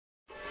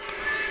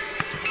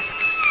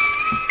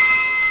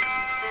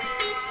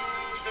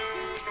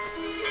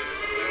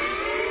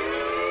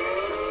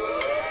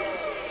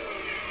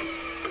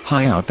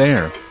Hi out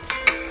there.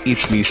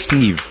 It's me,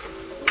 Steve.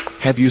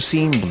 Have you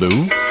seen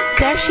Blue?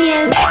 There she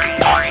is.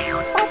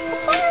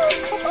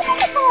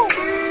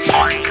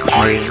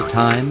 Mail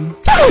time?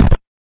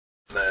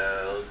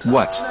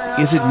 What?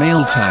 Is it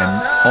mail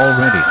time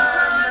already?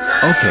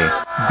 Okay,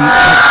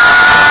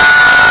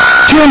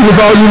 Turn the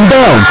volume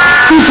down.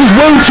 This is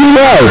way too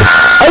loud.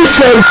 I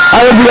say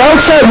I am the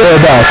outside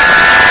mailbox.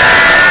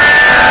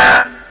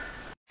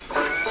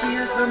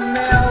 Here's the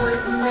mail,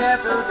 it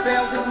never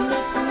fails. It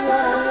makes me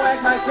wanna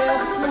wag my tail.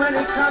 When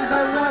it comes,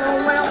 I wanna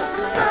wail.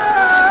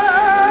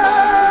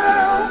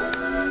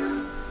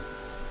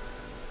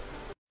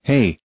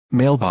 Hey,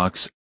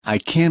 mailbox, I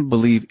can't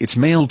believe it's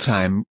mail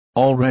time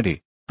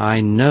already.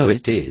 I know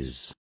it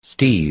is,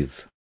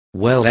 Steve.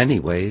 Well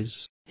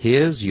anyways,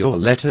 here's your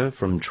letter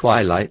from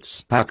Twilight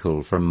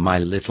Sparkle from My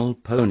Little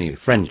Pony.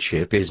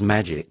 Friendship is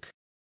magic.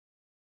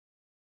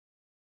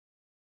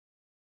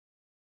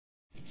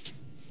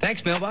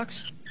 Thanks,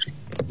 mailbox.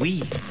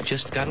 We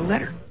just got a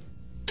letter.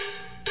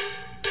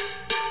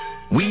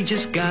 We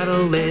just got a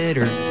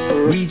letter.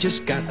 We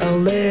just got a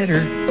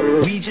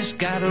letter. We just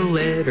got a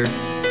letter.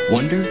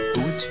 Wonder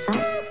who it's from?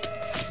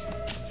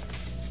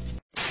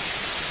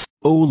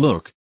 Oh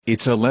look,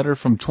 it's a letter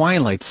from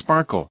Twilight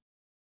Sparkle.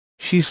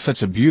 She's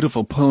such a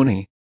beautiful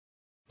pony.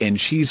 And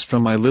she's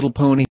from My Little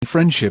Pony.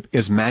 Friendship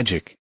is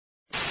magic.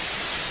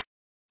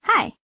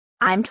 Hi,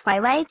 I'm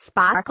Twilight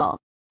Sparkle.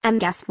 And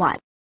guess what?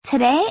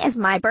 Today is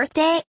my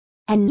birthday,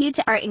 and you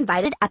two are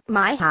invited at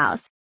my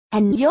house,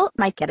 and you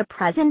might get a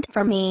present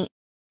for me.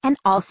 And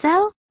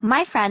also,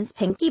 my friends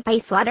Pinkie Pie,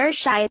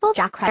 Fluttershy,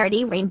 Jack,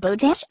 Crader, Rainbow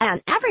Dash,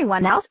 and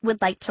everyone else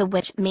would like to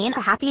wish me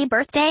a happy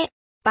birthday.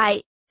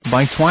 By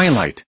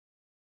Twilight.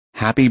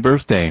 Happy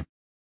birthday.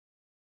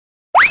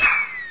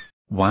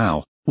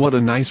 Wow, what a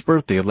nice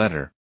birthday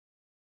letter.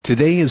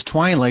 Today is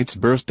Twilight's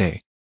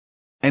birthday.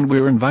 And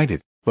we're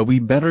invited, but we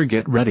better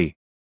get ready.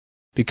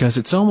 Because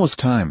it's almost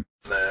time.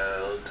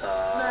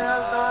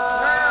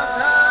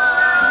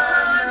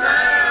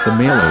 The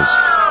mailers.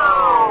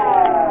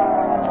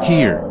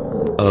 Here.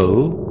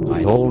 Oh,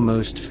 I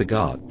almost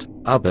forgot.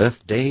 A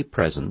birthday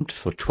present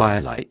for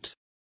Twilight.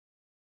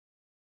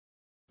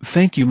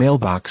 Thank you,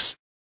 mailbox.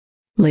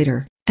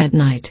 Later, at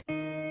night.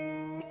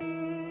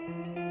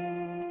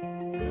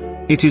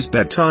 It is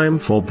bedtime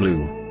for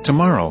Blue.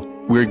 Tomorrow,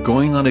 we're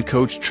going on a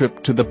coach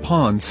trip to the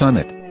Pond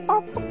Summit.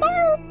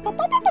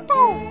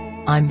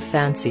 I'm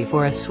fancy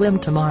for a swim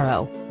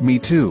tomorrow. Me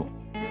too.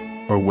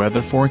 Our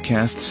weather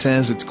forecast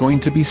says it's going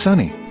to be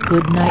sunny.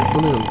 Good night,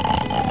 Blue.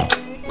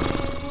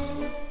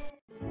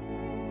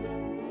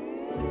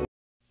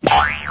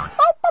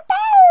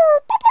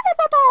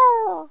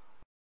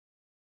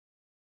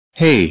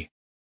 Hey.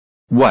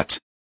 What?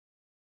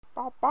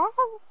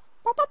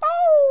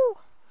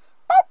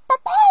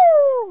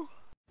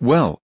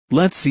 Well,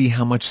 let's see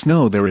how much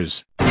snow there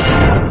is.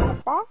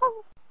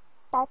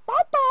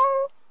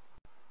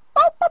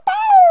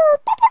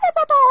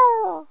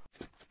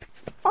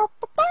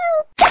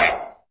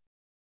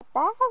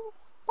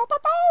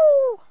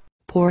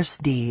 Poor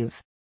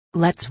Steve.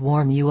 Let's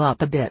warm you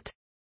up a bit.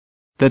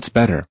 That's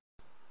better.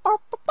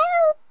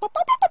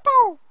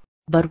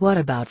 But what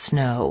about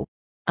snow?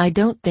 I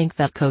don't think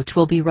that coach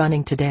will be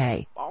running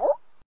today.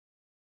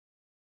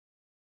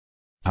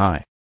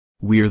 Hi.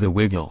 We're the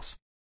Wiggles.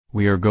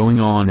 We are going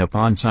on a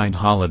pond-side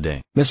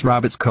holiday. Miss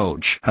Rabbit's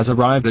coach has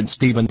arrived at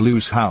Steve and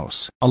Blue's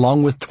house,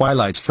 along with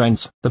Twilight's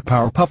friends, the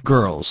Powerpuff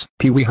Girls,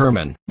 Pee-wee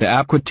Herman, the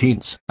Aqua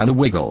Teens, and the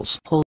Wiggles.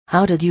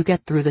 How did you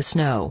get through the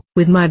snow?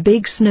 With my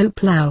big snow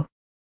plow.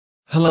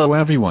 Hello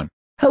everyone.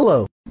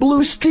 Hello,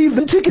 Blue, Steve,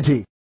 and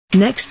Tickety.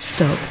 Next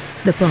stop,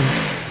 the pond.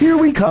 Here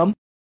we come.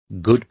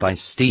 Goodbye,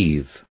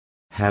 Steve.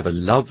 Have a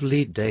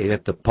lovely day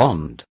at the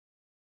pond.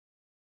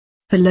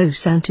 Hello,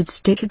 scented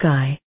sticker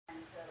guy.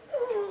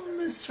 Oh,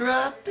 Miss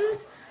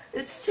Rabbit,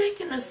 it's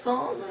taken us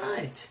all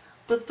night,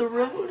 but the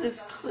road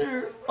is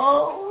clear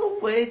all the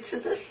way to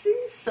the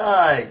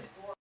seaside.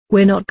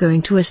 We're not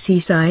going to a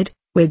seaside,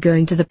 we're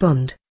going to the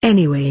pond.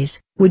 Anyways,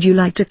 would you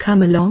like to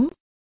come along?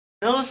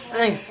 No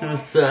thanks,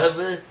 Miss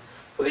Rabbit.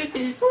 We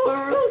need more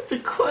road to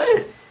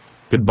quit.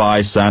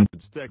 Goodbye,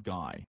 scented sticker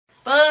guy.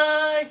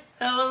 Bye!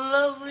 Have a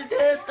lovely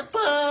day at the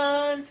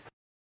pond!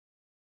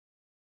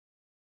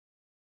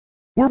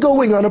 We're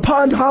going on a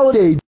pond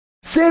holiday.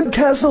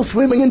 Sandcastle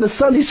swimming in the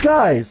sunny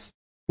skies.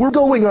 We're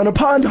going on a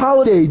pond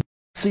holiday.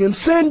 Seeing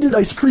sanded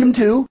ice cream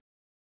too.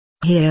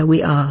 Here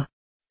we are.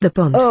 The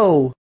pond.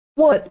 Oh,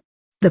 what?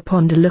 The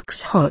pond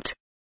looks hot.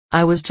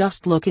 I was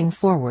just looking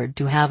forward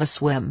to have a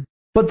swim.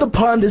 But the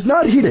pond is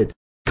not heated.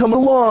 Come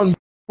along.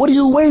 What are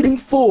you waiting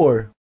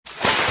for?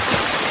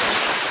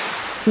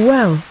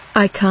 Well,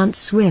 I can't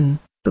swim,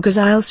 because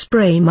I'll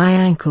sprain my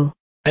ankle.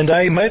 And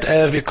I might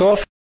have a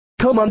cough.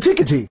 Come on,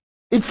 Tickety.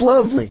 It's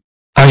lovely.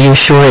 Are you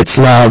sure it's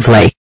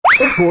lovely?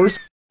 Of course.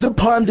 The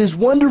pond is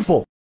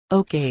wonderful.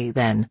 Okay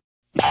then.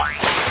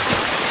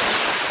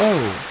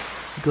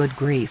 Oh, good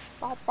grief.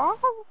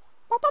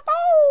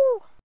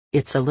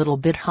 It's a little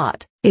bit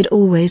hot. It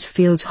always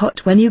feels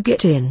hot when you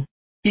get in.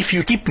 If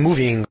you keep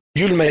moving,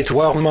 you'll might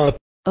warm up.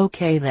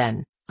 Okay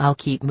then, I'll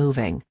keep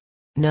moving.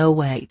 No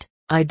wait,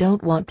 I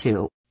don't want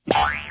to.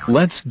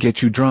 Let's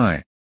get you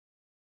dry.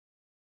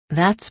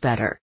 That's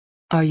better.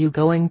 Are you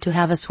going to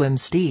have a swim,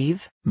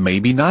 Steve?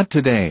 Maybe not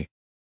today.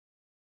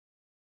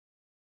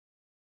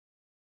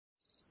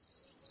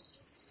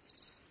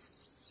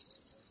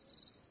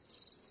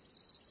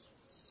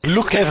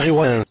 Look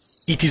everyone,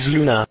 it is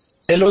Luna.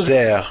 Hello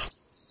there.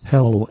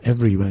 Hello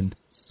everyone.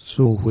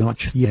 So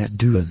what you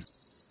doing?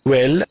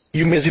 Well,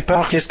 the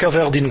park is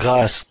covered in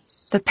grass.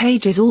 The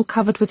page is all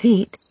covered with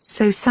heat,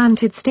 so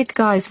scented stick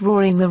guys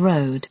roaring the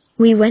road.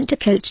 We went a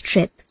coach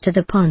trip to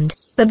the pond,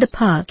 but the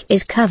park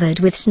is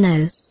covered with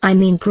snow, I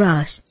mean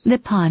grass. The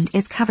pond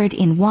is covered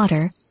in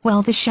water,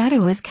 while the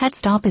Shadow's cat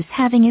stop is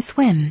having a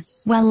swim,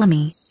 while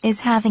Lemmy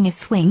is having a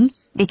swing,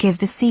 because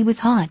the sea was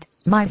hot.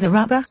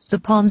 Miserable, the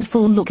pond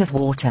full of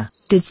water.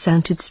 Did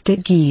scented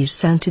stick geese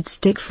scented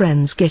stick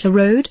friends get a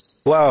road?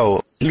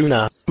 Wow,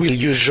 Luna, will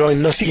you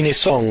join us in a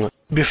song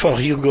before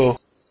you go?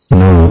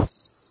 No.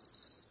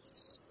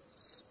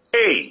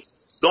 Hey,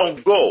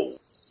 don't go.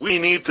 We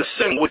need to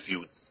sing with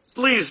you.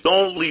 Please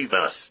don't leave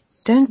us.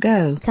 Don't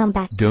go. Come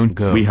back. Don't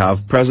go. We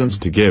have presents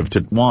to give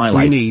to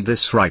Twilight. We need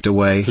this right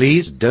away.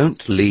 Please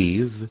don't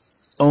leave.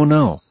 Oh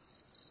no.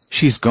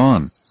 She's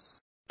gone.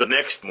 The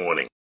next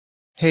morning.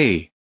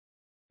 Hey.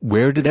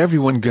 Where did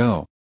everyone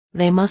go?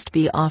 They must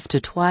be off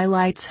to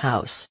Twilight's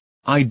house.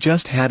 I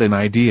just had an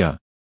idea.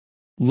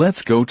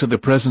 Let's go to the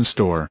present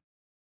store.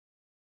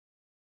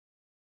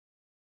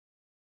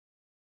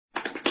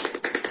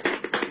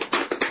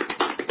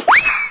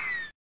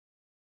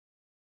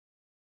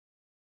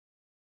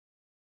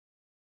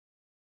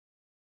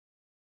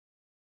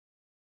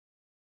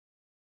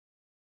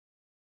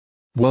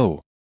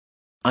 Whoa.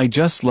 I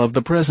just love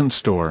the present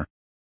store.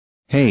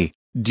 Hey,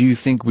 do you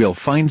think we'll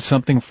find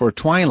something for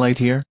Twilight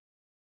here?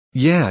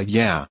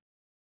 Yeah.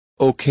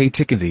 Okay,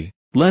 Tickety,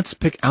 let's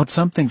pick out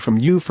something from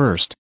you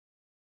first.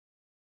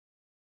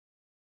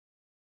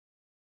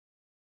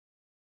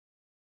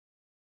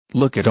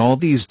 Look at all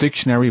these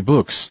dictionary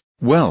books.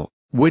 Well,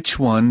 which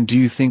one do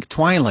you think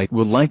Twilight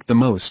will like the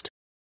most?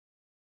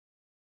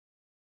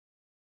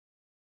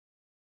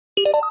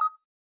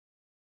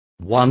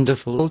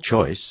 Wonderful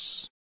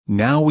choice.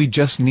 Now we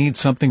just need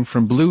something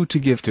from Blue to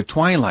give to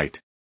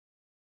Twilight.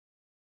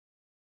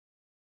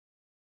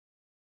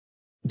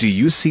 Do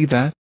you see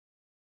that?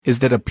 Is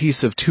that a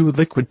piece of 2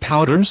 liquid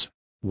powders?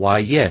 Why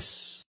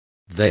yes.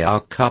 They are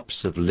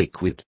cups of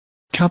liquid.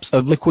 Cups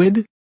of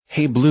liquid?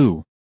 Hey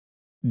Blue.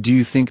 Do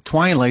you think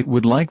Twilight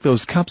would like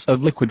those cups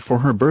of liquid for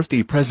her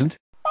birthday present?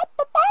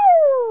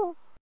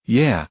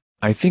 Yeah,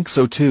 I think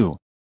so too.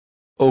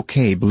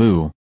 Okay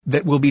Blue,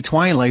 that will be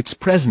Twilight's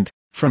present,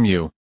 from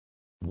you.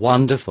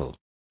 Wonderful.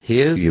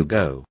 Here you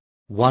go.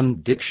 1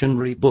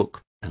 dictionary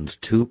book, and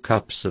 2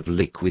 cups of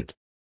liquid.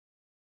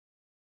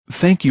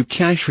 Thank you,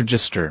 cash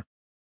register.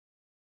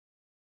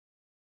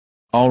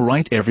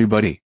 Alright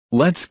everybody,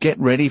 let's get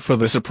ready for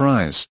the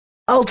surprise.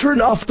 I'll turn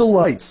off the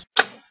lights.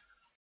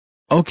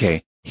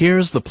 Okay,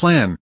 here's the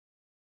plan.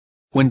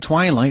 When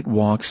Twilight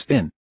walks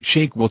in,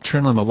 Shake will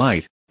turn on the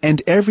light,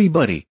 and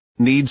everybody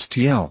needs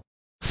to yell.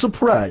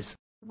 Surprise!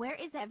 Where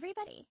is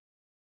everybody?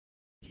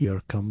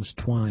 Here comes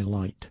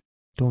Twilight.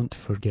 Don't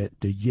forget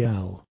to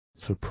yell.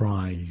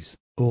 Surprise.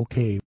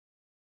 Okay.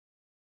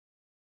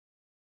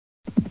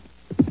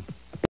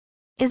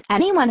 Is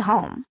anyone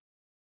home?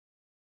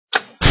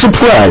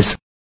 Surprise!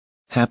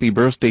 Happy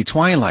birthday,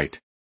 Twilight.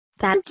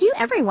 Thank you,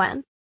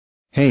 everyone.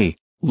 Hey,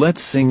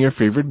 let's sing your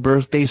favorite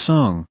birthday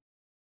song.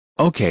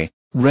 Okay,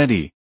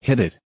 ready,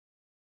 hit it.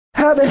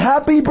 Have a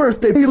happy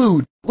birthday,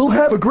 Lude. We'll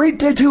have a great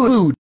day too,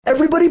 Lude.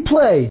 Everybody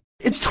play.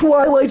 It's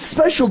Twilight's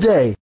special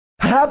day.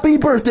 Happy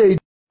birthday.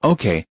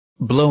 Okay,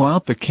 blow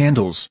out the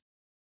candles.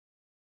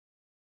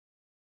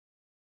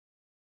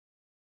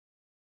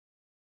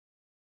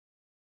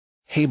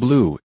 Hey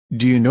Blue,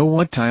 do you know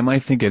what time I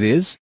think it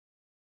is?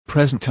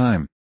 Present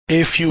time.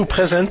 A few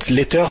presents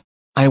later.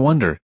 I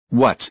wonder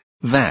what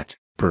that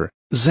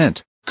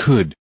present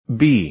could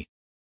be.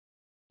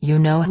 You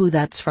know who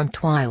that's from,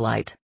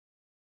 Twilight?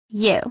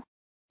 You.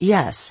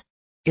 Yes.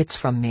 It's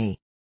from me.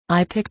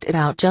 I picked it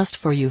out just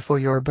for you for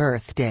your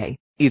birthday.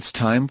 It's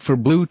time for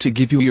Blue to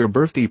give you your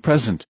birthday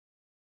present.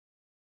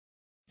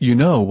 You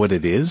know what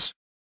it is?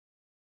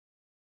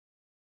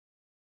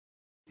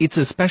 It's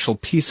a special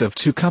piece of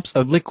 2 cups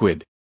of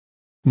liquid.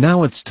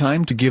 Now it's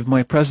time to give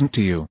my present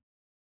to you.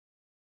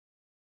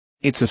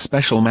 It's a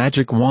special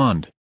magic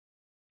wand.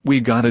 We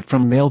got it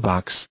from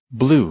Mailbox,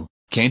 Blue,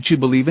 can't you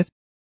believe it?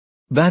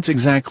 That's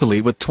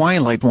exactly what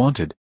Twilight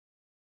wanted.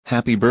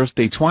 Happy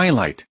birthday,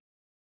 Twilight.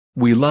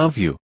 We love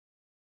you.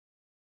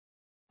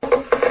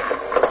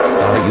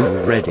 Are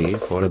you ready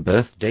for a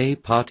birthday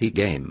party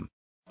game?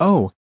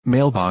 Oh,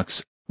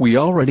 Mailbox, we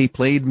already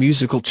played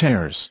musical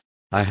chairs.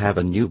 I have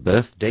a new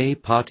birthday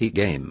party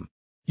game.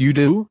 You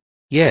do?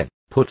 Yeah,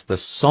 put the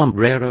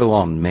sombrero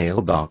on,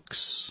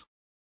 Mailbox.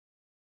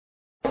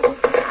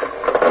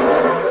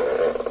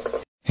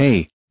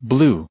 Hey,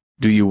 Blue,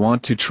 do you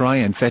want to try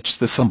and fetch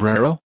the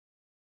sombrero?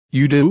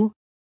 You do?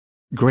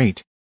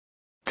 Great.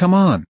 Come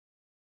on.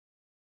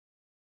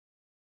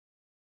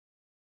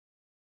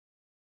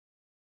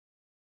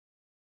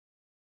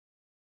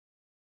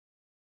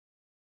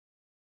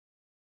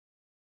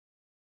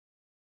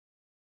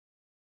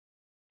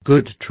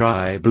 Good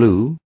try,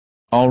 Blue.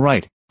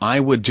 Alright,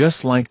 I would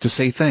just like to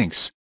say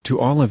thanks to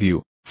all of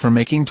you for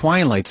making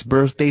Twilight's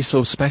birthday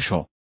so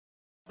special.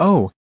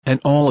 Oh,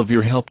 and all of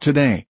your help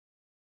today.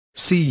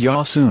 See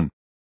y'all soon.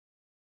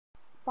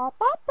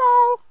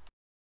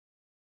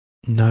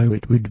 Now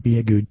it would be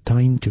a good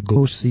time to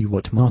go see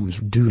what Mom's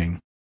doing.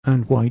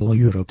 And while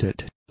you're at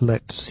it,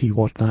 let's see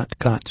what that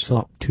cat's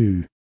up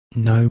to.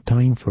 Now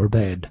time for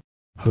bed.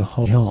 Ha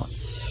ha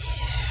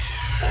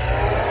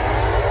ha.